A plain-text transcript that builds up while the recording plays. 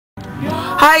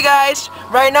Hi guys,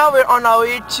 right now we're on our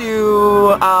way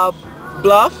to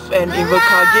Bluff and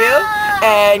Invercargill,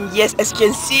 and yes, as you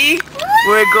can see,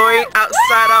 we're going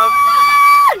outside of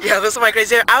those are my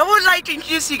crazy. I would like to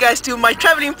introduce you guys to my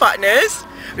traveling partners.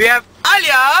 We have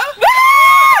Alia.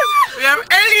 We have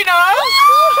Elena.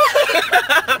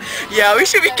 Yeah, we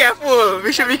should be careful.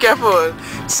 We should be careful.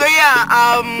 So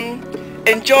yeah,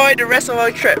 enjoy the rest of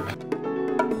our trip.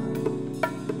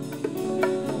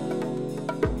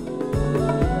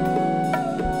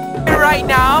 Right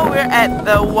now we're at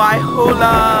the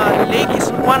Waihola Lake.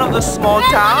 It's one of the small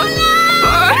towns.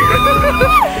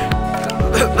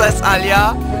 That's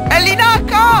Alia. Elena,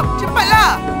 come!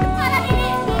 Cepatlah!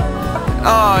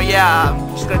 Oh yeah,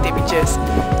 she's gonna take pictures.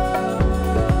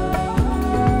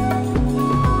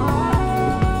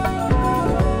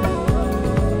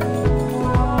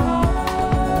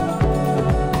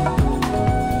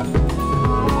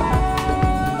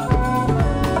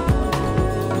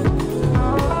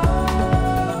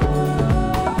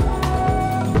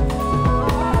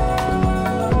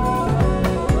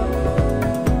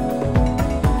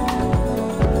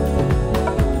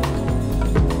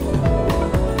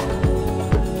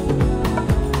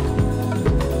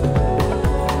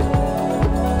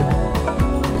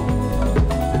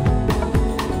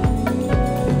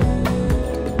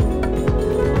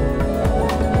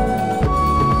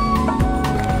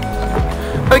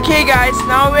 Okay guys,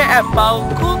 now we're at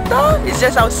Balkuta. It's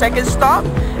just our second stop,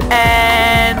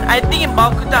 and I think in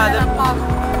Balkuta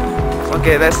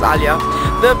okay, that's Alia.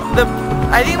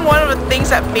 I think one of the things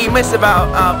that famous about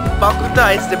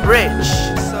Balkuta is the bridge.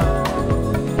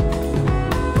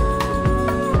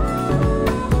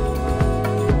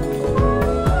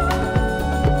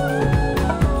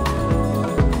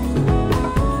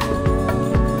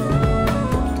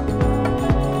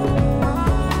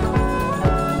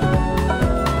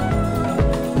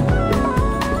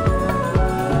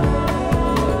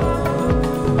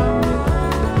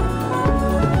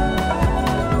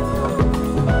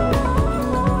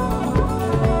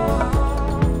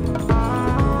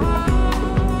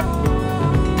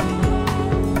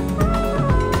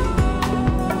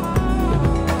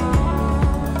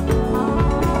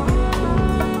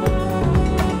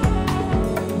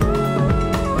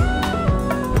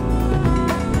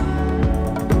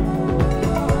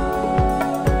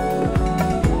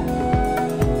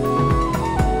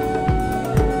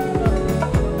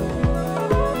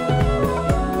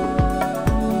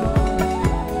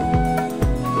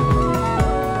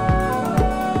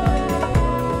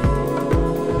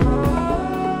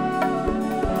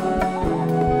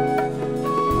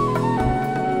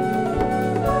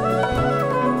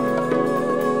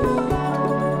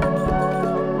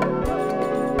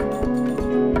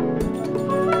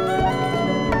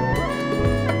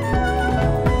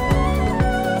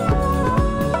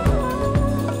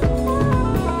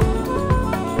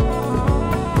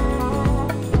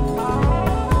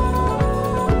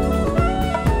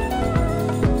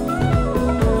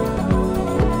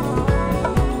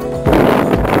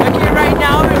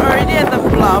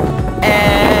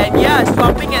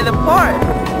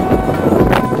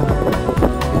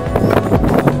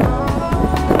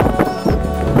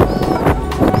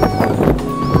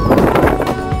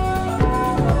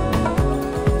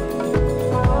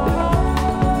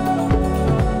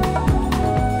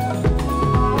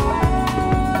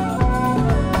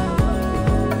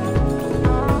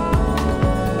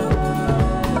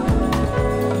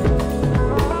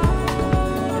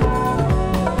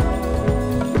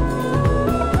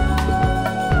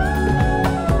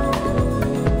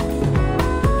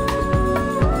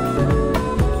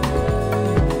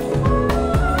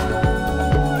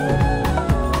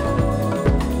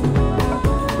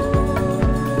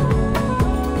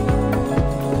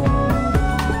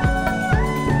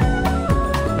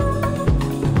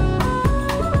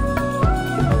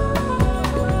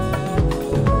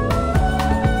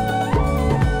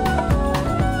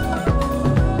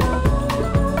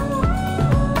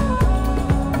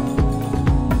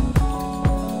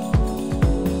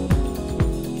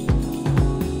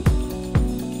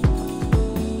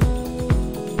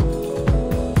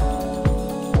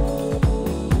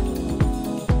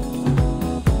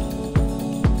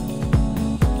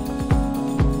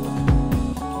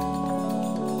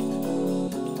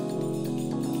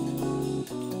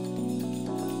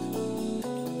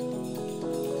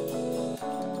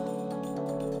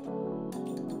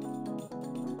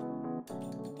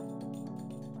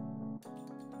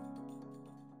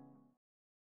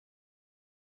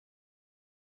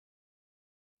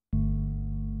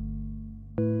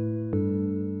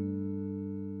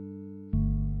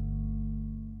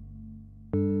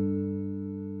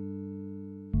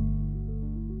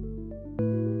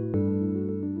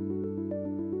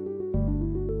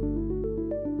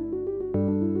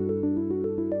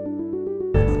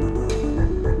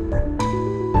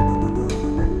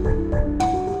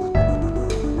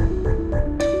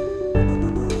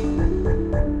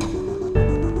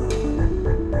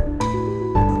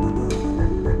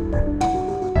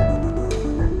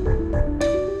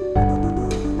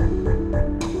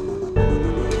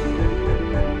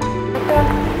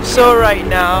 So right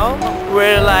now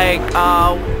we're like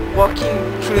walking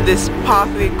through this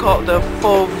pathway called the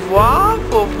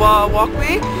Fauvoir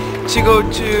walkway to go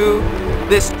to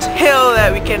this hill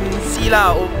that we can see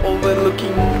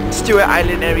overlooking Stewart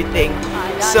Island and everything.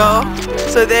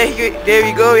 So there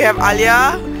we go, we have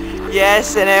Alia.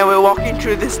 Yes, and then we're walking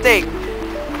through this thing.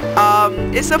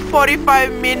 It's a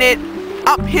 45-minute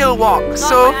uphill walk. Not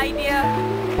so my idea.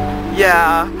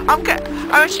 Yeah, I'm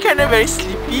actually kind of very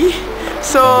sleepy.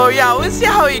 So yeah, we'll see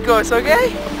how it goes,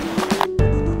 okay?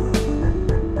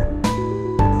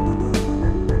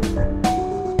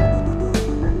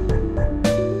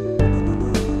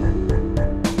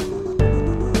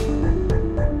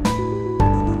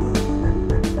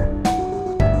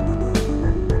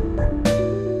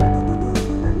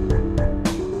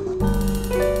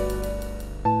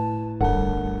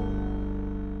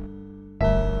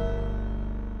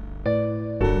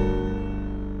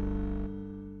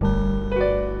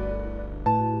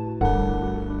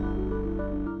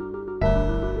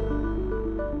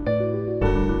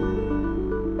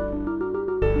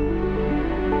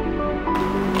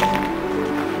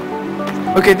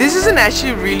 Okay, this is an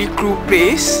actually really cool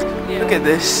place. Yeah. Look at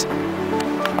this.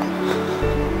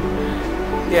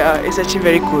 Yeah, it's actually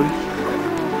very cool.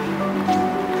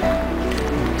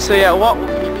 So yeah, walk with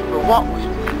me, people. Walk with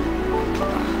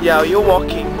me. Yeah, you're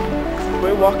walking.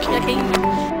 We're walking.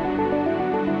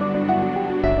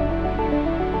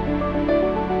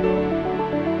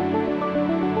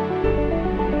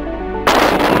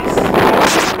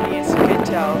 As you can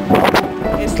tell,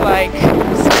 it's like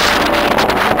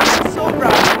so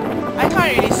bright. I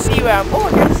can't really see where I'm. Oh, I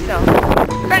can see now. I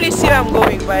can't really see where I'm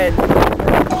going, but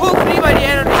hopefully by the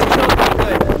end of this it'll be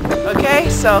good. Okay,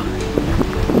 so.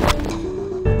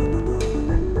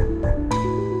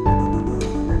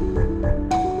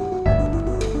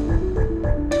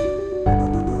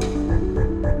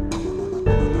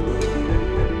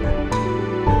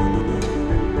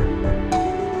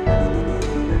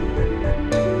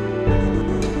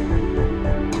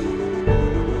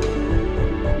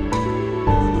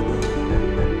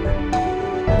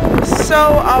 So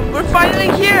we're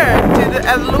finally here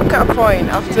at the lookout point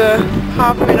after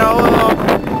half an hour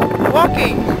of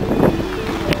walking.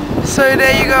 So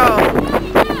there you go.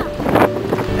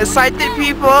 Excited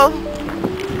people.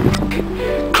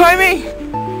 Climbing!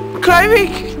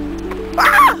 Climbing!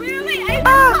 Ah! Wait,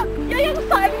 Ah!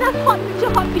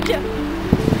 Hot picture.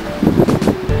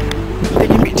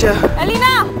 Taking picture.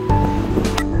 Elena!